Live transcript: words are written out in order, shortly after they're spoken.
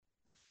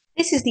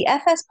This is the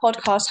FS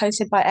podcast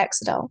hosted by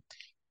Exadel.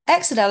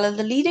 Exadel are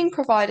the leading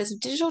providers of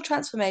digital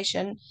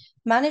transformation,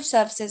 managed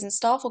services, and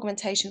staff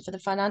augmentation for the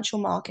financial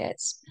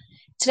markets.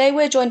 Today,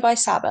 we're joined by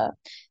Saba.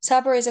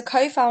 Saba is a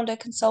co founder,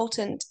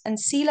 consultant, and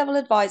C level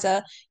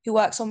advisor who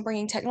works on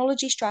bringing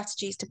technology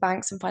strategies to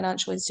banks and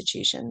financial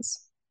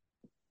institutions.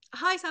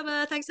 Hi,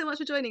 Summer. Thanks so much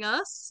for joining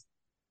us.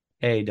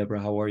 Hey, Deborah,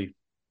 how are you?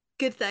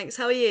 Good, thanks.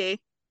 How are you?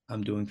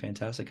 I'm doing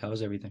fantastic.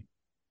 How's everything?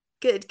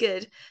 Good,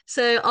 good.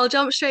 So I'll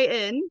jump straight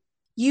in.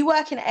 You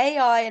work in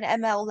AI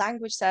and ML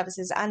language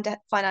services and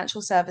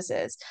financial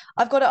services.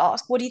 I've got to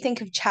ask, what do you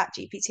think of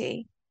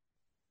ChatGPT?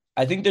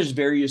 I think there's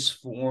various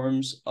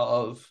forms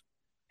of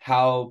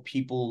how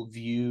people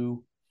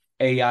view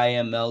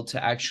AI/ML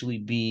to actually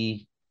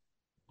be,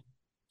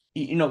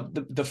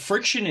 the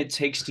friction it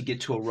takes to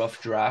get to a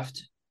rough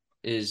draft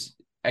is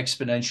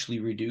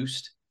exponentially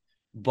reduced.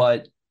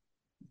 But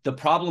the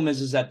problem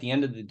is at the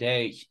end of the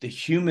day, the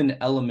human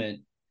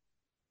element,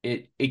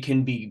 it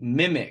can be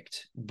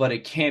mimicked, but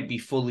it can't be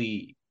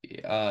fully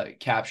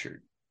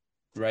captured,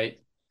 right?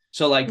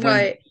 So like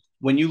Right.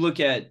 when you look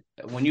at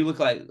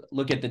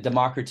look at the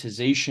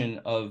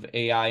democratization of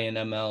AI and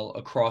ML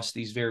across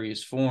these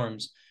various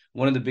forms,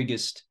 one of the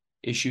biggest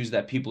issues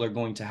that people are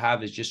going to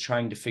have is just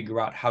trying to figure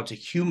out how to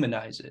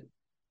humanize it.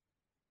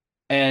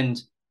 And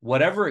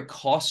whatever it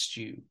costs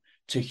you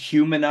to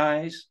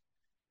humanize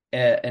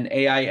an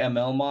AI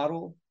ML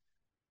model,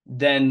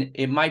 then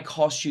it might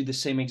cost you the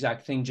same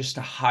exact thing just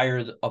to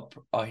hire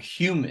a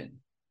human.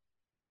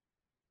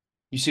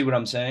 You see what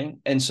I'm saying?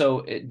 And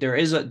so there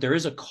is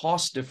a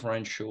cost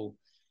differential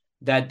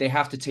that they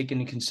have to take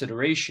into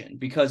consideration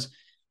because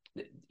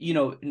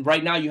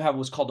right now you have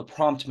what's called a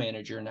prompt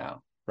manager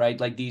now, right?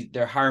 Like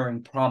they're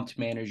hiring prompt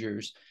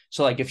managers.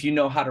 So like if you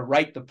know how to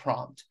write the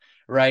prompt,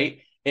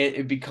 right,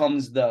 it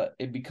becomes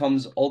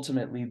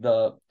ultimately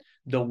the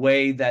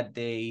way that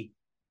they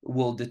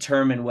will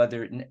determine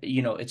whether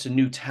it's a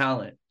new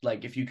talent,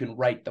 like if you can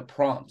write the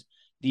prompt.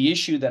 The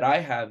issue that I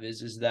have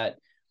is that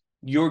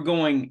you're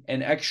going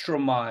an extra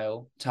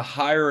mile to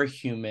hire a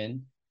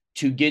human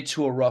to get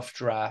to a rough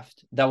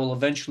draft that will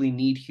eventually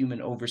need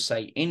human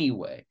oversight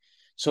anyway.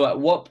 So at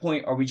what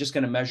point are we just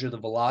going to measure the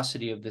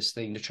velocity of this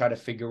thing to try to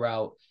figure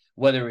out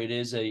whether it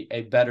is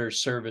a better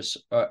service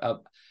or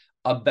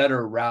a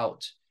better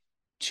route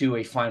to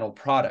a final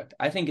product?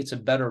 I think it's a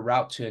better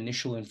route to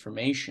initial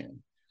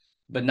information,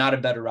 but not a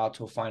better route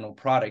to a final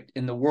product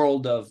in the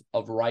world of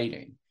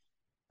writing,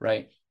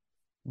 right?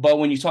 But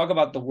when you talk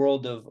about the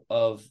world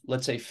of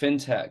let's say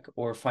fintech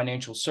or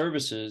financial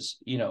services,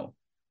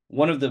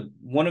 one of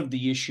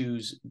the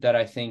issues that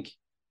I think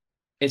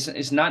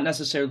it's not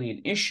necessarily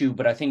an issue,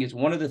 but I think it's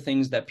one of the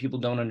things that people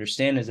don't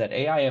understand is that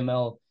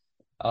AI/ML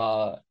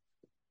uh,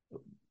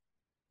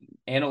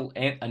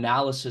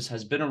 analysis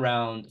has been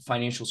around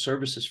financial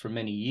services for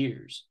many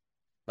years.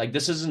 Like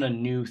this isn't a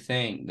new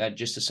thing that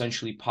just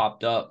essentially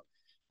popped up,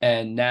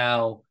 and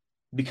now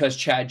because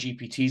Chat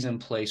GPT's in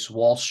place,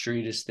 Wall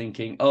Street is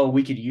thinking, oh,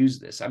 we could use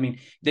this. I mean,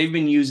 they've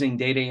been using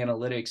data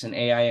analytics and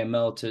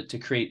AI/ML to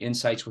create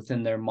insights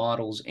within their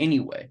models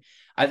anyway.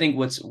 I think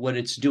what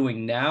it's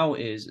doing now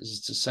is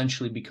it's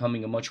essentially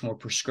becoming a much more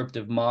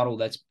prescriptive model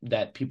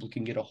that people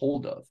can get a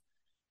hold of.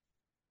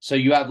 So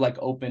you have like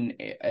open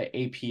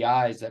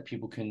APIs that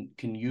people can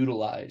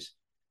utilize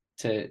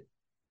to,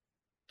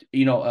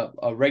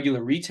 a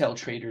regular retail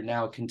trader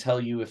now can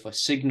tell you if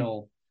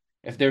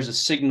there's a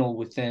signal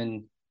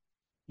within,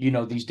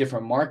 these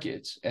different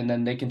markets, and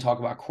then they can talk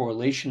about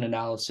correlation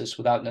analysis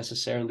without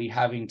necessarily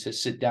having to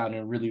sit down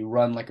and really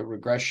run like a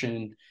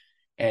regression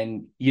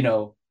and,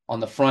 on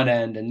the front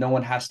end, and no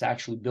one has to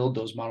actually build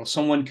those models.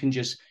 Someone can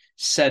just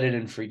set it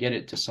and forget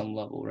it to some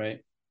level, right?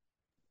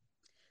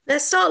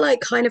 Let's start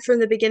like kind of from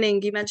the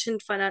beginning. You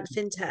mentioned finance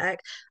fintech.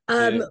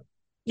 Um,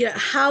 Yeah.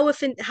 how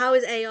is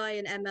AI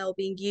and ML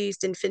being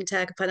used in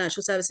fintech and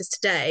financial services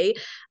today?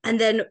 And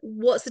then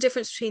what's the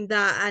difference between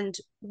that and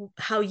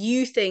how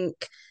you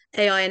think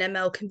AI and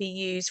ML can be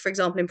used, for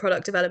example, in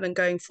product development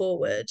going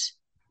forward?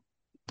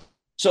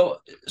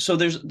 So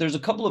there's a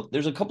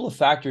couple of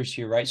factors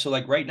here, right? So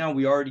like right now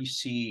we already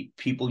see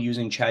people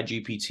using Chat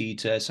GPT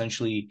to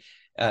essentially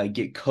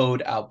get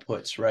code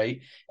outputs, right?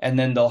 And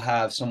then they'll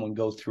have someone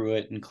go through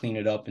it and clean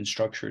it up and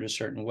structure it a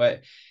certain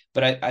way.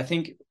 But I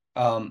think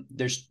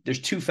there's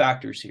two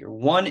factors here.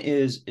 One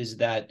is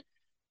that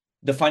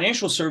the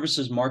financial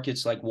services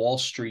markets like Wall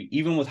Street,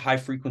 even with high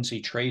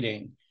frequency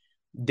trading,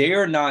 they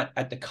are not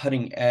at the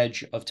cutting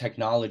edge of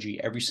technology,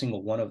 every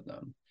single one of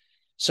them.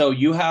 So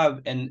you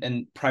have,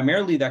 and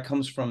primarily that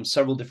comes from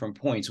several different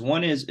points.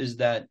 One is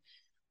that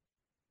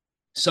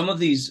some of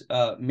these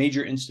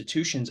major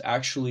institutions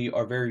actually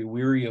are very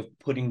weary of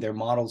putting their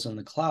models in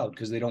the cloud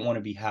because they don't want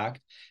to be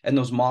hacked, and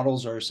those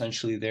models are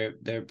essentially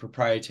their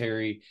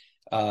proprietary.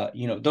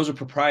 Those are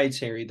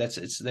proprietary.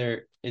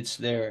 It's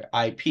their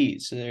IP,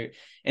 it's their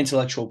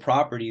intellectual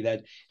property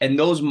and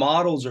those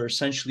models are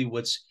essentially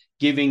what's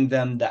giving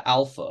them the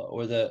alpha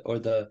or the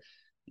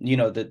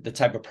the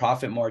type of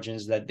profit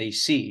margins that they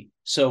see.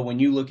 So when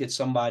you look at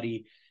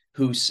somebody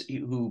who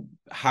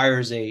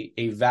hires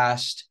a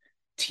vast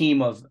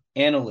team of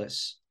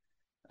analysts,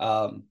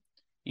 and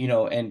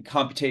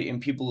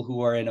and people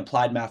who are in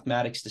applied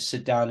mathematics to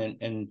sit down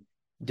and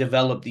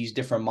develop these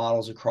different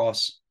models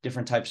across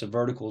different types of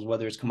verticals,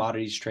 whether it's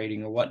commodities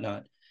trading or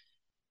whatnot,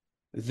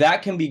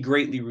 that can be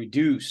greatly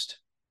reduced,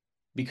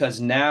 because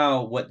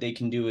now what they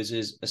can do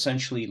is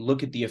essentially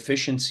look at the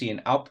efficiency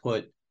and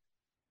output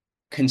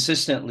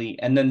consistently,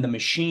 and then the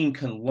machine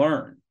can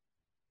learn,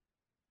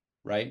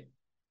 right?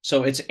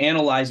 So it's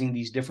analyzing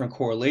these different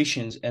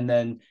correlations, and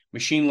then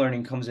machine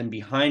learning comes in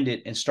behind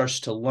it and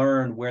starts to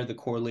learn where the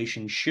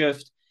correlations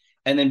shift,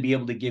 and then be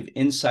able to give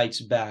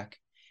insights back.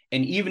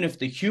 And even if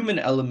the human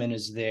element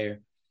is there,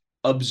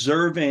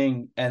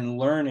 observing and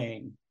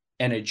learning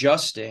and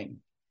adjusting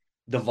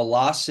the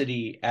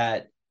velocity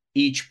at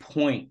each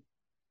point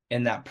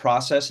in that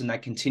process, and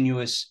that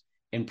continuous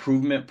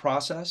improvement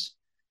process,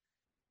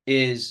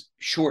 is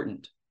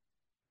shortened.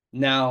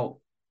 Now,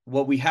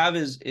 what we have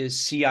is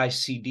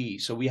CI/CD.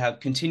 So we have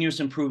continuous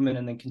improvement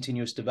and then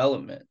continuous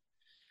development.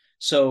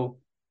 So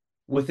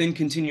within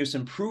continuous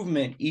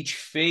improvement, each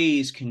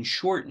phase can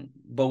shorten,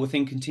 but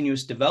within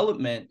continuous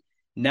development,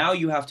 now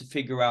you have to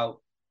figure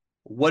out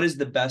what is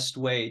the best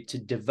way to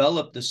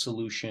develop the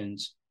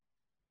solutions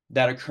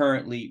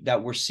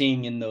that we're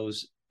seeing in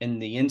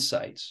the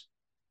insights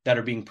that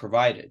are being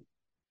provided.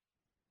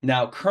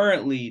 Now,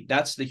 currently,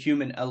 that's the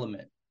human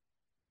element,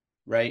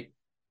 right?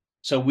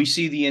 So we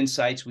see the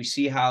insights, we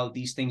see how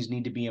these things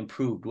need to be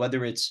improved,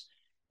 whether it's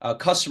a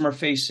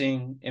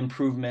customer-facing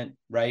improvement,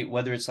 right?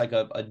 Whether it's like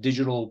a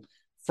digital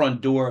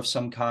front door of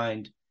some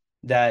kind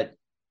that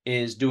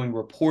is doing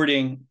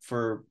reporting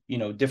for,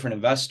 different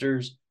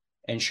investors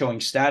and showing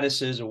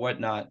statuses or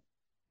whatnot,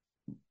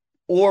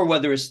 or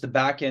whether it's the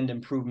back-end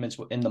improvements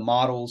in the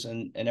models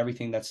and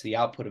everything that's the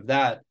output of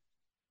that.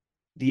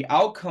 The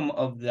outcome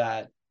of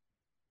that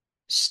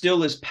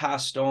still is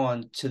passed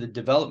on to the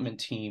development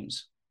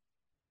teams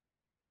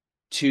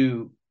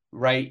to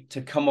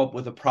come up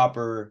with a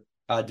proper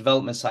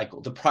development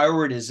cycle. The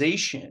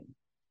prioritization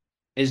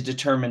is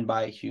determined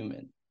by a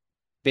human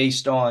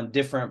based on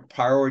different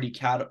priority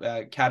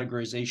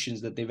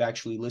categorizations that they've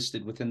actually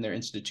listed within their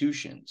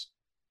institutions.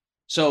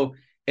 So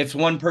if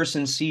one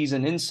person sees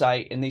an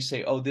insight and they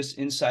say, oh, this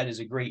insight is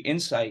a great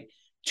insight,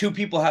 two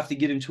people have to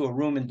get into a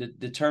room and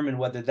determine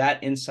whether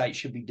that insight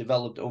should be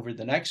developed over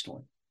the next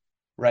one,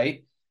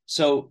 right?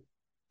 So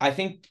I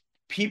think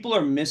people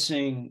are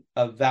missing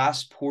a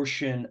vast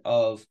portion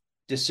of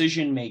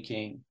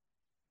decision-making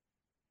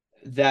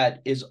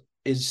that is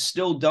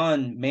still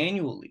done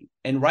manually,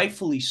 and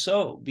rightfully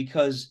so,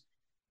 because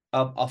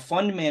a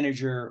fund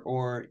manager,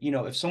 or,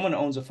 if someone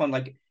owns a fund,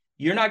 like,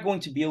 you're not going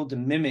to be able to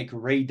mimic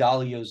Ray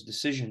Dalio's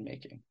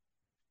decision-making,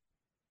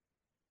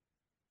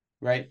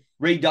 right?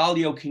 Ray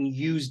Dalio can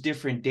use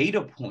different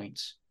data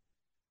points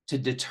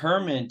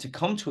to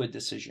come to a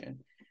decision,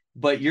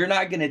 but you're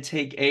not going to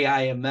take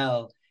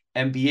AI/ML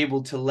and be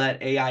able to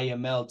let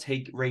AI/ML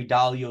take Ray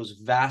Dalio's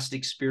vast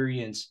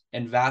experience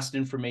and vast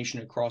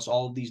information across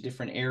all of these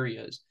different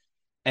areas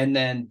and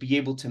then be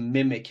able to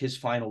mimic his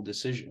final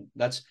decision.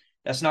 That's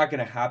not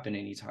going to happen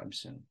anytime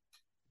soon.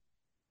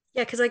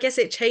 Yeah, because I guess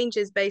it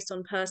changes based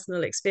on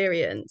personal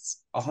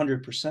experience.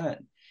 100%.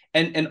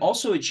 And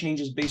also it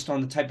changes based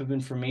on the type of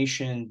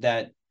information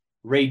that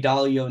Ray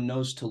Dalio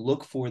knows to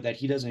look for that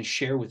he doesn't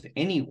share with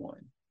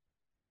anyone,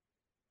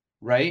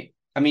 right?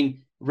 I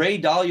mean, Ray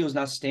Dalio is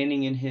not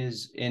standing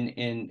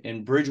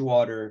in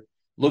Bridgewater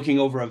looking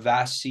over a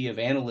vast sea of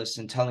analysts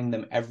and telling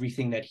them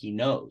everything that he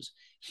knows.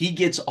 He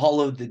gets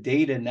all of the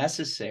data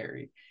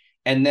necessary.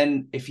 And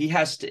then if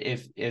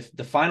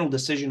the final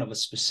decision of a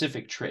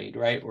specific trade,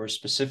 right, or a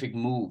specific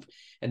move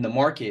in the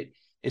market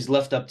is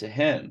left up to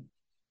him,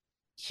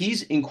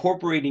 he's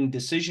incorporating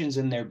decisions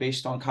in there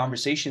based on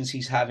conversations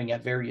he's having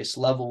at various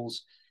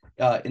levels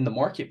in the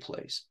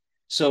marketplace.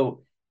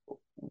 So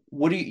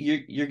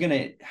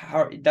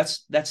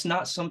that's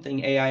not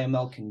something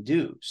AI/ML can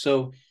do.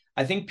 So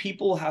I think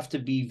people have to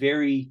be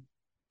very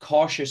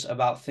cautious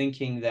about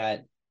thinking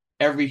that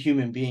every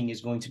human being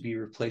is going to be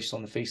replaced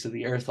on the face of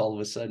the earth all of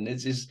a sudden.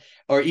 It's just,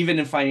 or even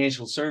in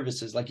financial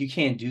services, like, you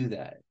can't do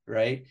that,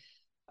 right?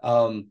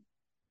 I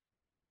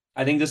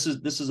think this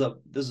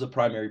is a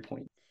primary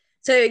point.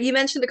 So you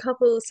mentioned a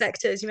couple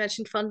sectors. You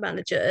mentioned fund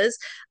managers.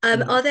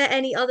 Are there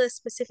any other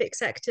specific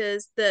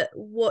sectors that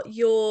what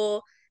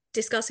you're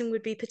discussing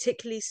would be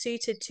particularly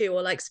suited to,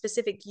 or like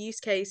specific use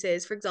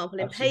cases, for example,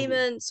 in Absolutely.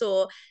 payments,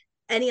 or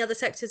any other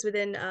sectors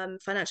within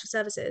financial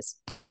services?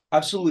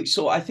 Absolutely.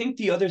 So I think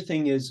the other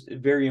thing is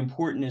very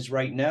important is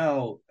right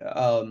now,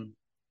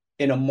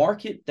 in a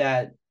market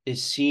that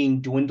is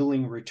seeing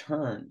dwindling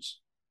returns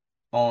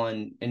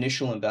on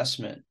initial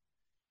investment,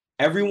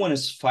 everyone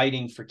is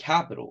fighting for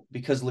capital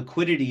because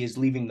liquidity is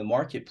leaving the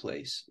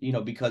marketplace,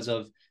 because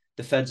of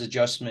the Fed's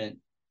adjustment,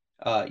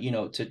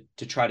 to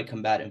try to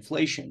combat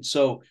inflation.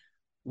 So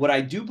what I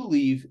do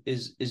believe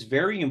is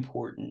very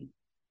important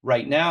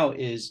right now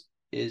is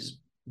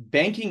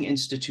banking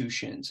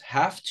institutions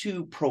have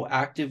to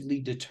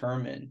proactively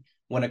determine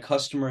when a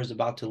customer is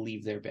about to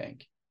leave their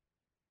bank.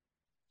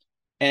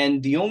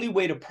 And the only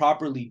way to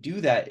properly do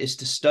that is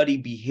to study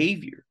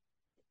behavior.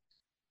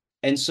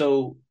 And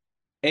so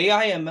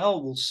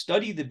AI/ML will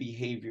study the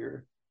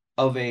behavior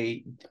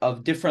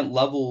of different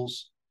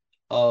levels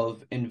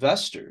of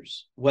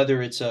investors,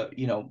 whether it's a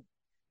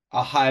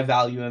high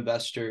value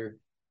investor,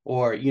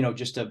 or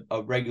just a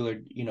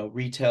regular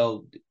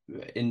retail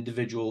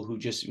individual who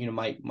just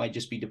might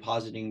just be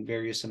depositing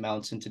various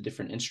amounts into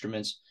different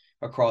instruments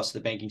across the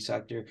banking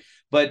sector.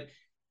 But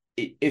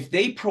if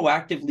they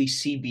proactively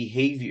see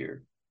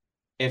behavior,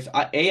 if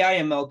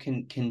AI/ML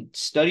can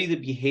study the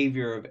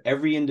behavior of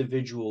every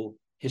individual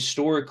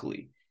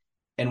historically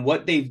and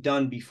what they've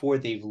done before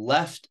they've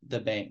left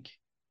the bank,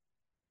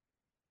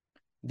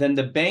 then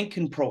the bank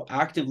can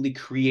proactively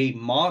create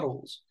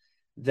models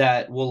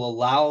that will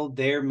allow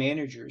their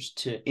managers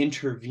to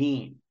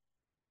intervene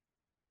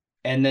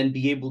and then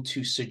be able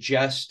to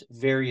suggest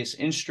various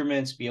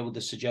instruments, be able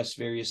to suggest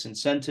various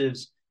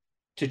incentives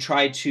to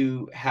try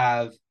to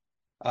have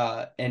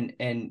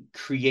and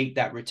create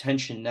that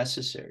retention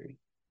necessary,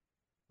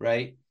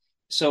 right?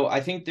 So I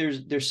think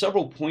there's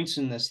several points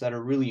in this that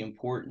are really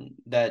important,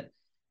 that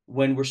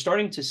when we're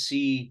starting to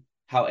see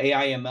how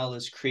AI/ML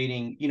is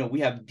creating, we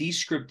have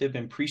descriptive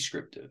and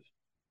prescriptive,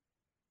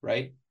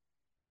 right?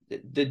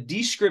 The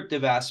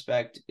descriptive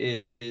aspect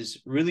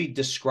is really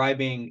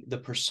describing the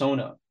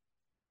persona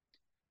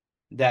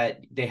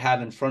that they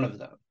have in front of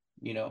them.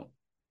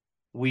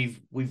 We've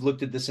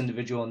looked at this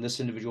individual, and this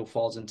individual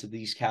falls into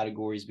these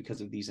categories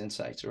because of these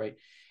insights, right?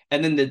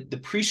 And then the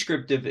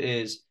prescriptive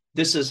is,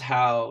 this is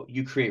how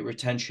you create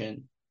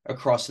retention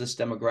across this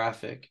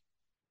demographic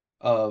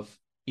of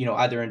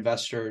either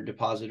investor or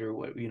depositor,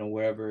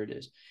 wherever it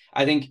is.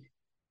 I think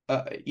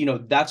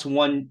that's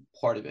one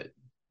part of it.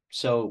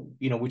 So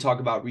we talk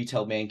about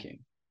retail banking,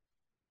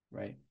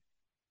 right?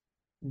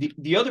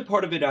 The other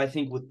part of it, I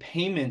think, with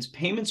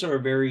payments are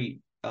a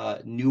very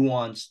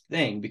nuanced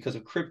thing because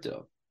of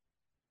crypto,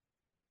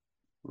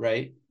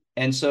 right?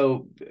 And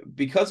so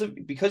because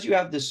you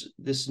have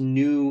this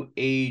new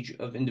age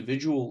of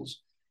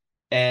individuals,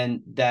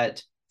 and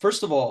that,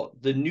 first of all,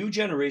 the new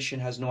generation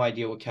has no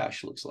idea what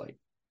cash looks like,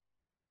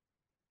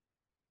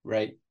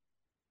 right?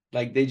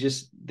 Like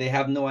they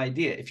have no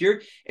idea. If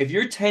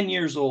you're 10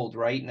 years old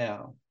right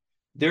now,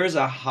 there is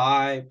a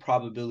high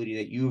probability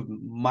that you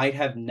might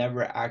have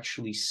never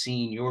actually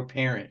seen your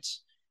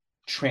parents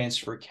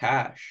transfer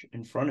cash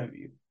in front of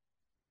you,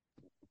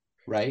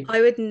 right?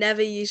 I would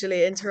never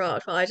usually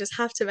interrupt, but I just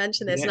have to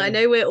mention this. And I Yeah.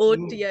 know we're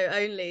audio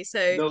only,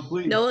 so No,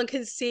 please. no one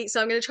can see.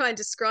 So I'm going to try and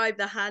describe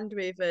the hand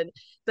movement.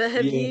 But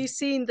have Yeah. you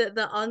seen that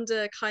the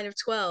under kind of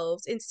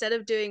 12s, instead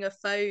of doing a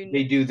phone,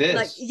 They do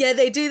this. yeah,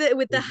 they do that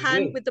with They the do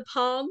hand, this. with the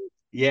palm,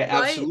 Yeah,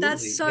 right? That's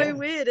absolutely. so Yeah,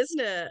 weird, isn't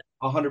it?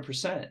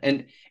 100%.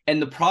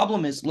 And the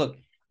problem is, look,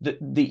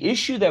 the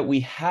issue that we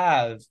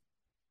have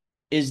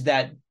is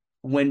that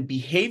when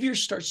behavior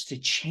starts to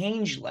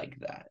change like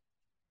that,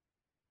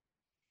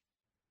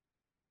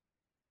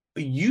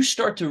 you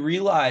start to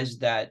realize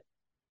that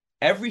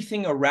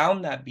everything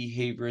around that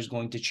behavior is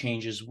going to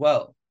change as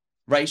well,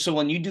 right? So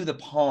when you do the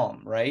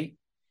palm, right,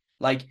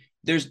 like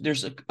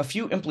there's a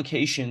few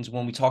implications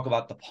when we talk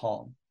about the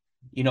palm,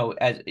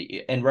 as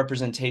and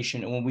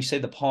representation. And when we say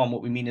the palm,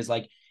 what we mean is,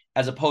 like,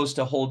 as opposed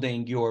to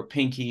holding your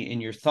pinky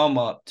and your thumb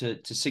up to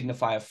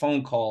signify a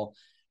phone call,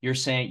 you're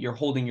saying you're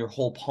holding your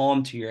whole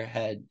palm to your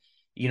head,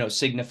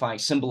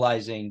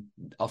 symbolizing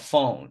a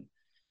phone.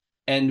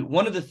 And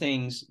one of the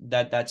things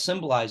that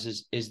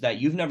symbolizes is that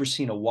you've never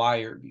seen a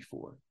wire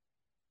before.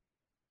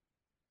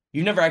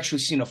 You've never actually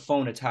seen a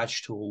phone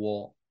attached to a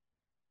wall,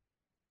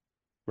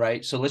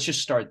 right? So let's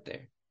just start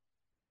there,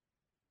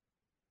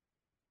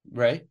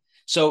 right?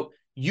 So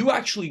you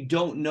actually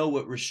don't know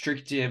what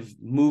restrictive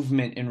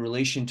movement in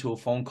relation to a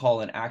phone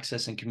call and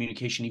access and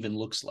communication even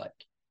looks like.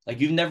 Like,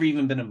 you've never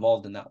even been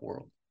involved in that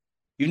world.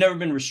 You've never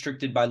been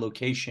restricted by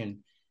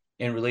location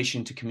in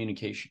relation to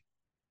communication.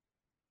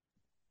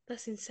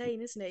 That's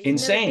insane, isn't it?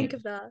 You'd never think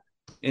of that.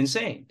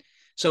 Insane.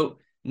 So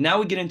now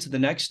we get into the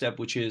next step,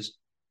 which is,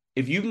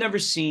 if you've never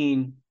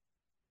seen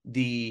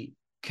the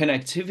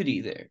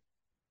connectivity there,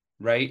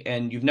 right,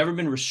 and you've never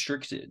been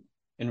restricted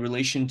in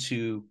relation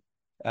to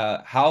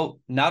how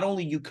not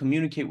only you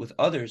communicate with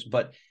others,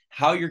 but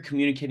how you're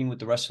communicating with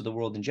the rest of the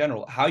world in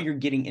general, how you're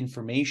getting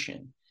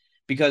information.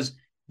 Because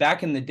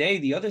back in the day,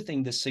 the other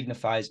thing this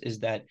signifies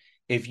is that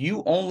if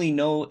you only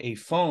know a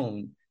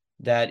phone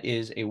that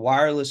is a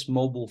wireless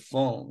mobile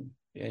phone,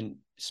 and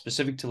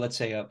specific to, let's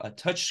say, a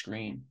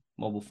touchscreen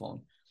mobile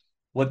phone,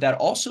 what that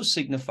also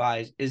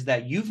signifies is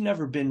that you've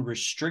never been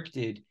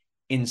restricted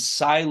in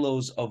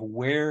silos of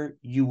where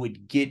you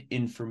would get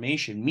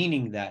information,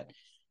 meaning that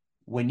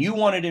when you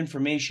wanted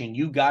information,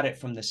 you got it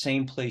from the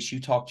same place you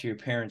talked to your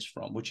parents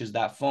from, which is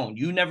that phone.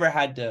 You never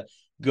had to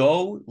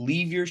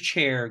leave your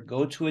chair,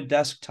 go to a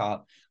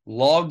desktop,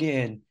 log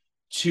in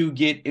to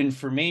get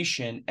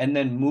information, and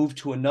then move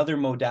to another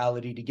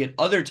modality to get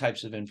other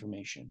types of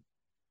information.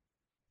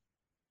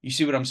 You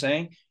see what I'm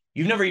saying?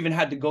 You've never even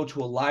had to go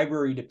to a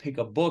library to pick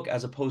a book,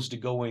 as opposed to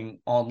going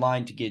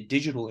online to get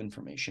digital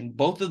information.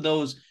 Both of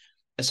those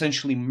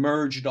essentially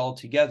merged all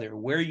together,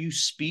 where you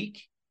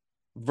speak,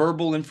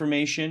 verbal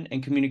information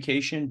and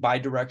communication,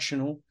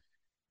 bidirectional,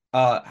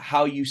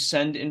 how you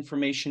send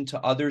information to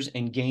others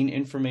and gain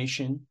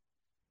information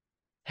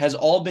has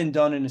all been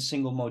done in a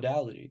single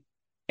modality,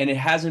 and it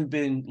hasn't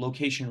been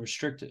location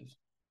restrictive.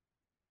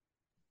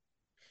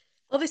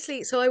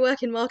 Obviously, so I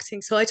work in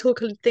marketing, so I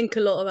think a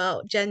lot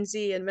about Gen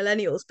Z and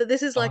millennials, but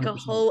this is like a 100%.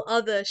 whole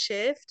other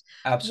shift.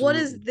 What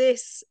does Absolutely.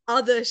 this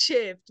other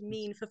shift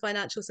mean for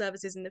financial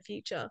services in the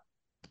future?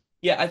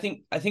 Yeah, I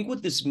think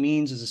what this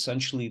means is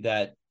essentially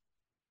that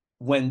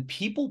when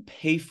people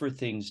pay for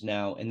things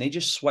now and they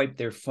just swipe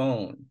their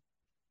phone,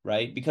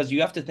 right? Because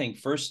you have to think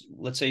first,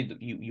 let's say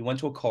that you went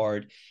to a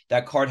card,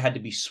 that card had to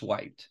be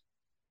swiped.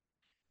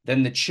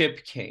 Then the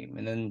chip came,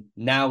 and then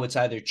now it's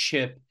either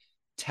chip,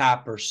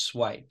 tap, or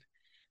swipe.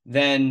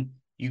 Then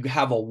you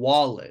have a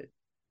wallet.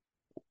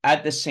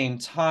 At the same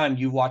time,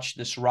 you watch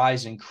this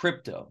rise in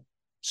crypto.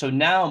 So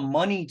now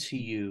money to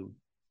you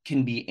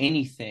can be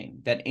anything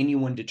that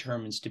anyone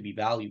determines to be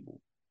valuable.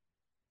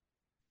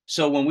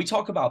 So when we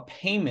talk about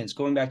payments,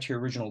 going back to your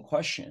original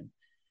question,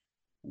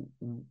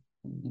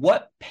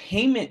 what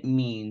payment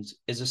means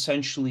is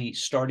essentially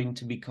starting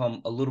to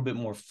become a little bit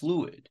more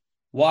fluid.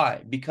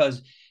 Why?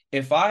 Because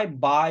if I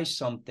buy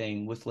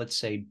something with, let's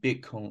say,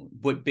 Bitcoin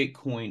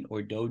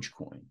or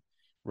Dogecoin,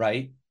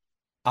 right?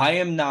 I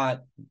am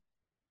not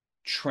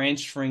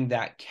transferring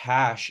that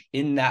cash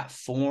in that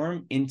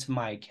form into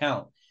my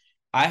account.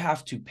 I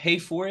have to pay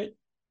for it,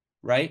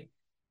 right?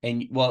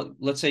 And well,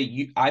 let's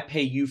say I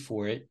pay you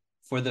for it,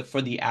 for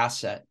the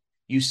asset.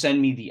 You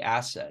send me the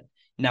asset.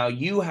 Now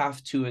you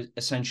have to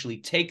essentially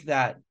take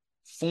that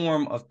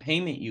form of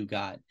payment you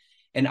got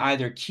and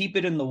either keep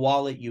it in the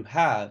wallet you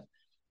have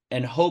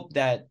and hope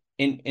that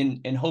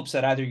in hopes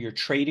that either you're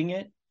trading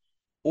it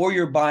or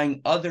you're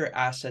buying other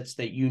assets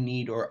that you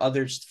need, or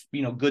others,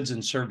 goods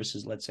and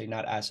services, let's say,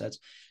 not assets,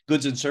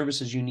 goods and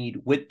services you need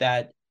with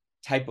that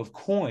type of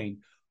coin,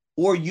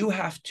 or you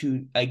have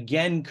to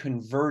again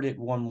convert it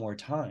one more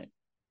time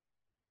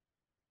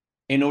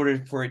in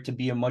order for it to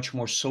be a much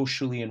more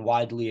socially and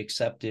widely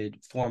accepted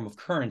form of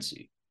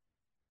currency.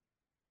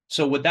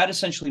 So what that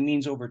essentially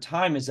means over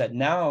time is that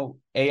now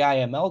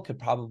AIML could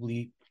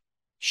probably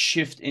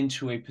shift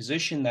into a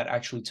position that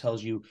actually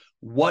tells you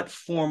what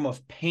form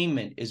of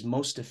payment is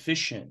most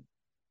efficient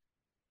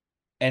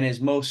and is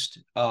most,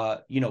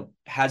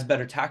 has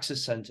better tax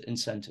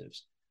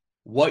incentives,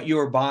 what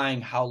you're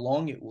buying, how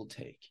long it will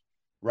take,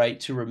 right,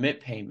 to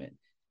remit payment.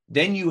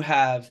 Then you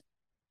have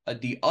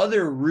the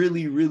other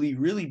really, really,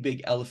 really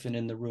big elephant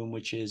in the room,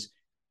 which is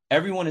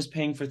everyone is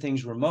paying for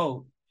things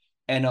remote.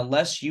 And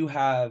unless you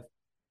have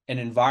an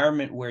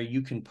environment where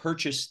you can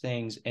purchase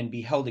things and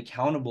be held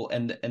accountable,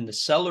 and the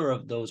seller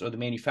of those or the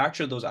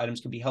manufacturer of those items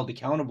can be held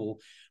accountable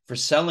for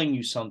selling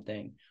you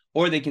something,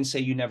 or they can say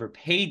you never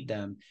paid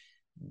them,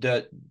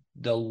 the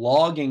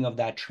logging of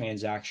that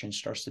transaction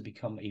starts to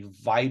become a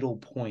vital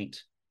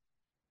point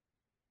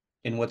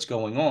in what's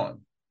going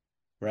on,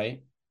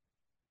 right?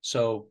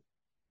 So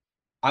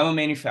I'm a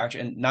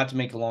manufacturer, and not to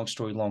make a long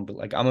story long, but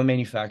like I'm a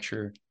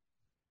manufacturer.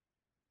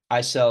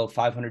 I sell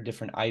 500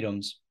 different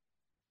items.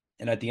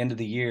 And at the end of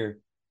the year,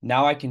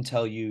 now I can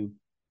tell you,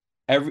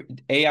 every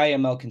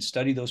AIML can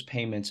study those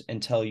payments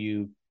and tell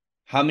you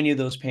how many of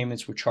those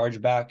payments were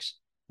chargebacks,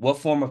 what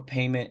form of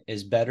payment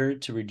is better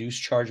to reduce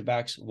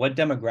chargebacks, what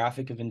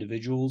demographic of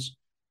individuals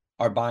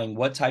are buying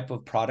what type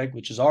of product,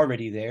 which is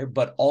already there,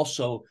 but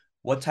also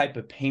what type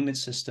of payment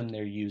system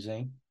they're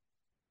using.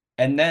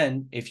 And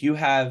then if you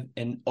have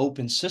an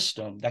open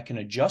system that can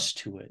adjust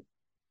to it,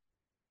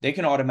 they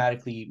can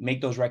automatically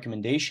make those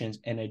recommendations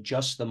and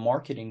adjust the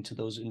marketing to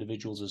those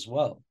individuals as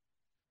well.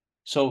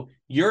 So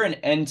you're an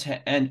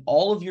end-to-end,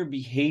 all of your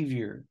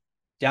behavior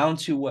down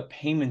to what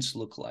payments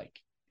look like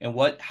and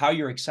how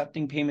you're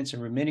accepting payments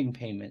and remitting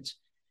payments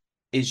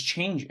is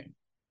changing.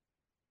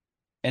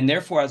 And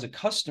therefore, as a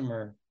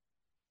customer,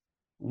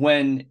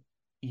 when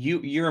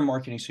you're in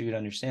marketing, so you'd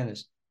understand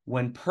this,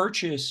 when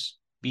purchase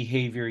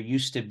behavior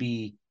used to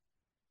be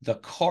the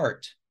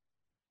cart,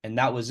 and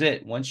that was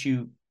it. Once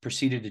you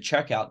proceeded to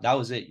checkout, that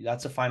was it.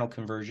 That's the final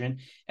conversion.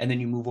 And then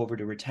you move over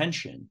to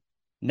retention.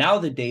 Now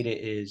the data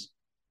is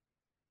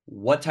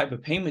what type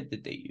of payment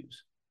did they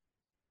use?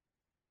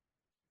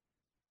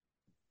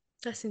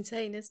 That's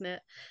insane, isn't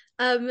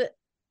it?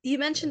 You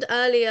mentioned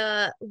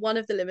earlier one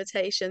of the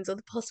limitations or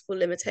the possible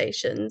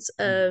limitations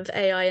of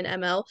AI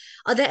and ML.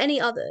 Are there any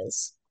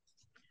others?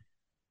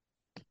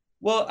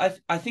 Well,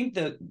 I think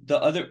the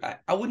other,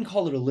 I wouldn't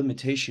call it a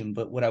limitation,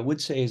 but what I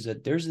would say is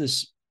that there's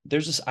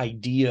this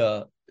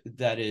idea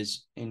that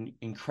is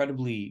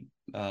incredibly,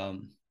 I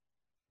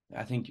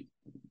think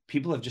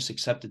people have just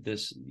accepted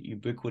this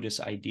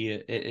ubiquitous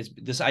idea.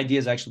 This idea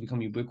has actually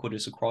become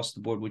ubiquitous across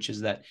the board, which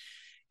is that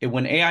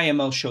when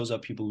AIML shows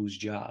up, people lose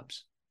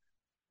jobs,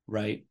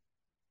 right?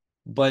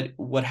 But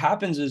what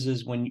happens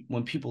is when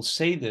people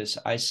say this,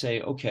 I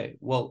say, okay,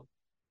 well,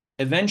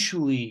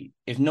 eventually,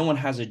 if no one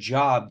has a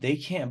job, they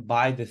can't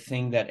buy the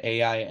thing that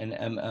AI and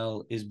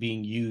ML is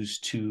being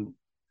used to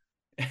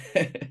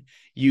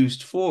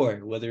used for,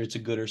 whether it's a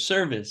good or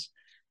service.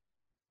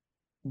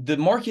 The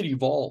market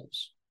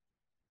evolves.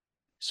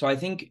 So I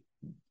think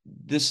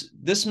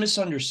this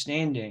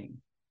misunderstanding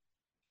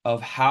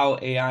of how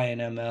AI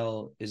and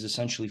ML is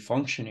essentially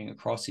functioning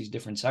across these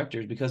different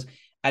sectors, because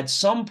at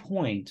some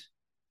point,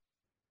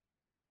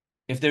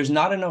 if there's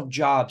not enough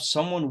jobs,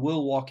 someone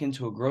will walk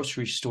into a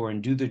grocery store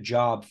and do the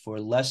job for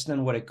less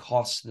than what it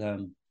costs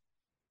them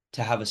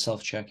to have a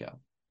self-checkout.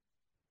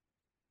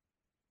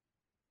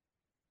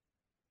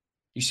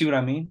 You see what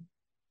I mean?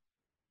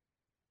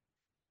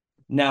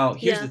 Now,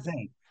 here's the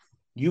thing.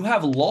 You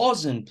have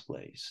laws in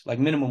place, like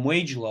minimum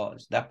wage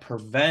laws, that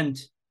prevent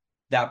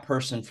that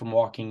person from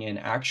walking in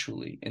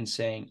actually and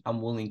saying,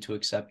 I'm willing to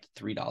accept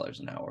 $3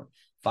 an hour,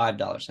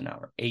 $5 an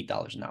hour,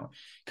 $8 an hour,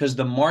 because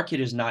the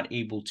market is not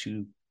able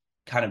to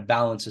kind of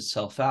balance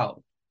itself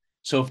out.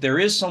 So if there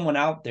is someone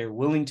out there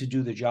willing to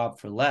do the job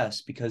for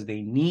less because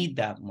they need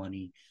that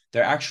money,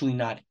 they're actually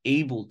not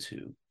able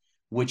to,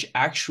 which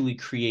actually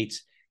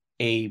creates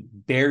a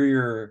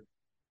barrier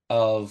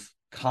of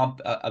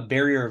a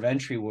barrier of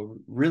entry where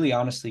really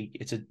honestly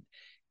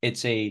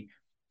it's a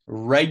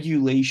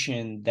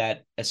regulation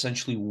that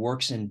essentially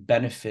works in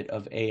benefit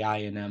of AI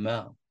and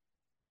ML,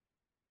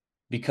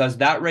 because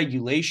that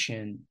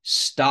regulation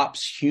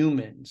stops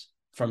humans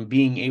from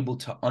being able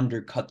to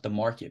undercut the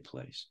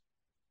marketplace,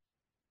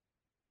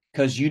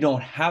 because you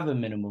don't have a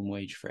minimum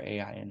wage for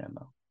AI and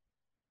ML.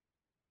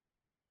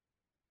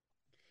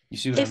 You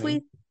see what I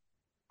mean?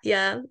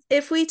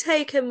 If we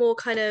take a more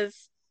kind of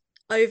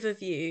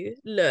overview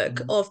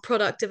look of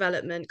product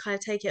development, kind of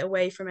take it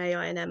away from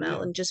AI and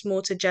ML and just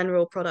more to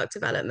general product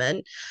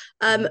development,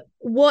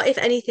 what, if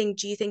anything,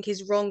 do you think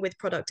is wrong with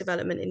product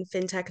development in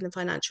fintech and the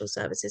financial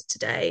services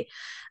today?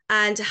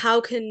 And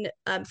how can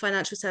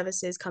financial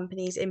services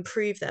companies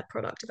improve their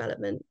product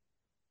development?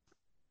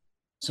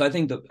 So I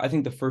think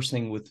the first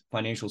thing with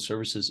financial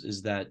services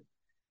is that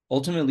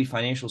ultimately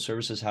financial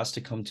services has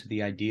to come to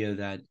the idea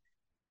that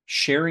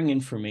sharing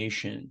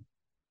information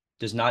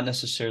does not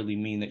necessarily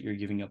mean that you're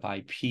giving up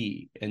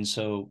IP. And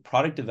so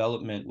product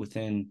development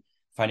within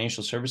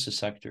financial services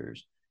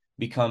sectors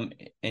become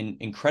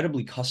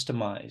incredibly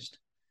customized,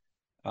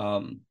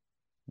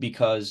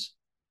 because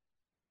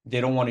they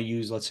don't want to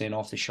use, let's say, an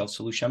off-the-shelf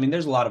solution. I mean,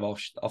 there's a lot of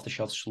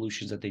off-the-shelf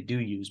solutions that they do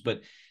use,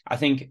 but I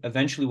think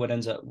eventually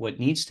what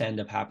needs to end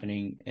up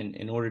happening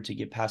in order to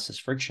get past this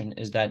friction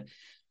is that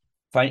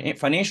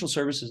financial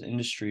services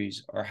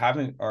industries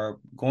are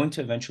going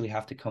to eventually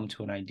have to come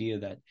to an idea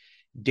that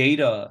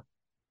data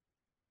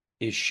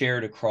is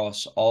shared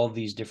across all of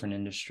these different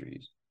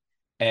industries.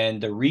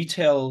 And the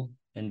retail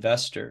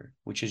investor,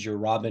 which is your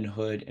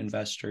Robinhood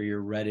investor,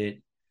 your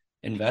Reddit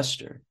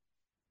investor,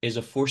 is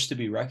a force to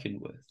be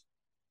reckoned with.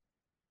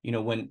 You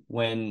know,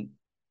 when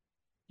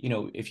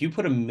if you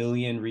put 1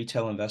 million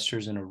retail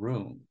investors in a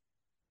room,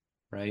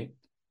 right,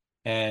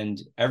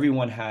 and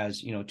everyone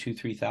has, $2,000,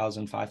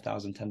 $3,000,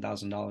 $5,000,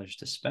 $10,000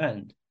 to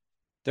spend,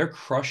 they're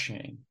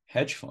crushing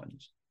hedge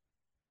funds.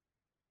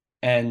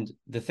 And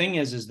the thing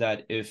is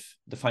that if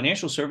the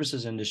financial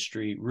services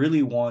industry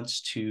really wants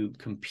to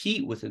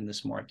compete within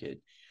this market,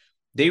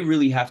 they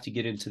really have to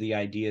get into the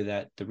idea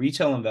that the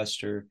retail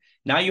investor,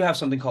 now you have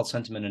something called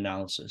sentiment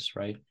analysis,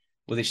 right?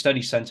 Where they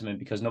study sentiment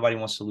because nobody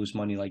wants to lose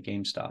money like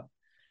GameStop,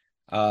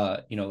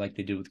 like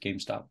they did with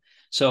GameStop.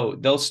 So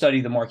they'll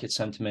study the market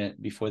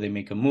sentiment before they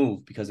make a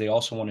move because they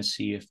also want to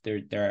see if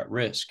they're at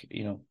risk,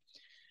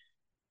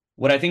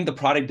 What I think the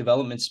product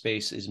development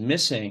space is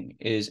missing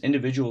is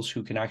individuals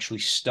who can actually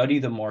study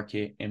the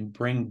market and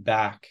bring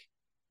back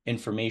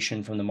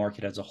information from the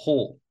market as a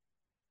whole.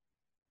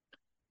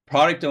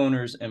 Product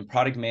owners and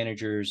product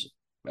managers,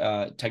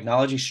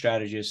 technology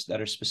strategists that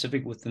are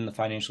specific within the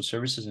financial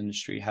services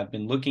industry have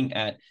been looking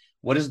at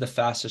what is the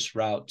fastest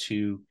route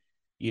to,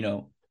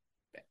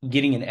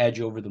 getting an edge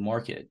over the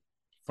market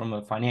from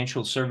a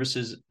financial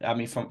services. I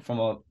mean, simply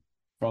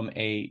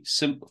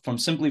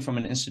from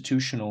an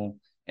institutional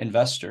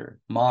investor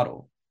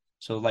model.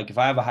 So like if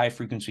I have a high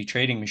frequency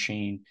trading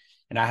machine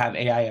and I have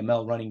AI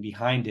ML running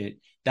behind it,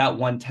 that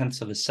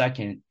 1/10 of a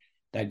second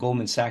that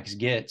Goldman Sachs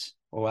gets,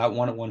 or that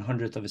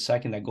 1/100th of a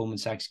second that Goldman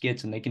Sachs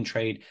gets, and they can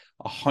trade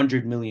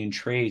 100 million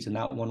trades in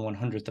that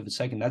 1/100th of a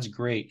second, that's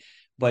great.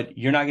 But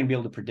you're not going to be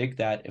able to predict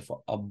that if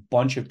a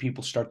bunch of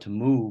people start to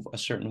move a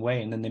certain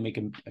way and then they make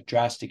a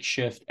drastic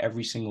shift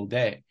every single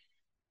day,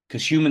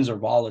 because humans are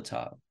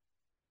volatile.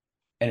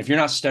 And if you're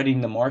not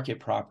studying the market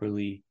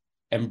properly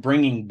and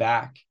bringing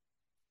back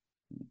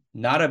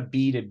not a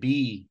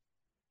B2B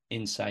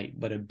insight,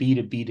 but a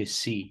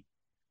B2B2C.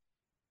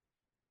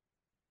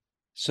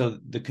 So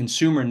the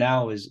consumer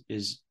now is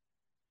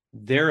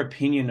their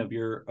opinion of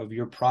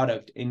your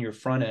product in your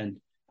front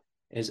end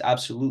is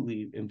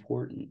absolutely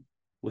important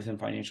within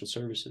financial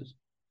services.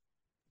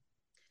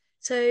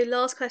 So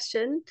last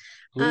question.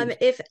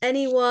 If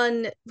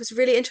anyone was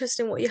really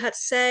interested in what you had to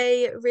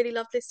say, really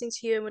loved listening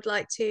to you and would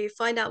like to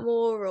find out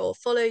more or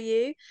follow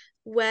you,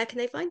 where can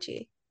they find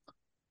you?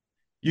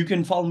 You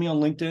can follow me on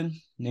LinkedIn,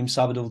 named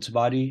Sabadil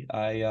Tabati.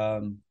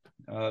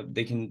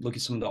 They can look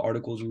at some of the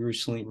articles we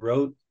recently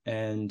wrote.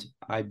 And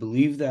I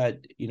believe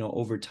that,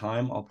 over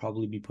time, I'll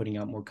probably be putting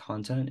out more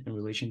content in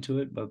relation to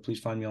it. But please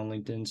find me on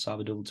LinkedIn,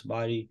 Sabadul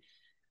Tabati.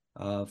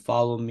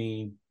 Follow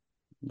me.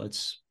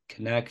 Let's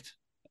connect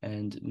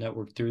and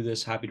network through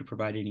this. Happy to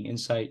provide any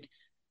insight.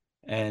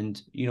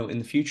 And, in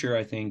the future,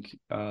 I think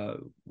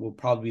we'll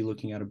probably be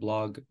looking at a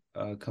blog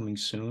coming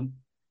soon.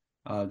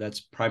 That's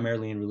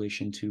primarily in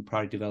relation to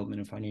product development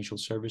and financial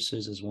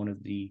services as one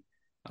of the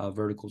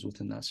verticals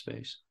within that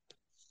space.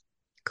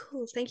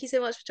 Cool. Thank you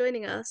so much for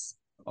joining us.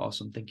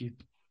 Awesome. Thank you.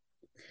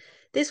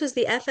 This was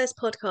the FS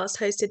podcast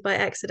hosted by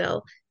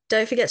Exadel.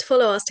 Don't forget to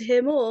follow us to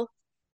hear more.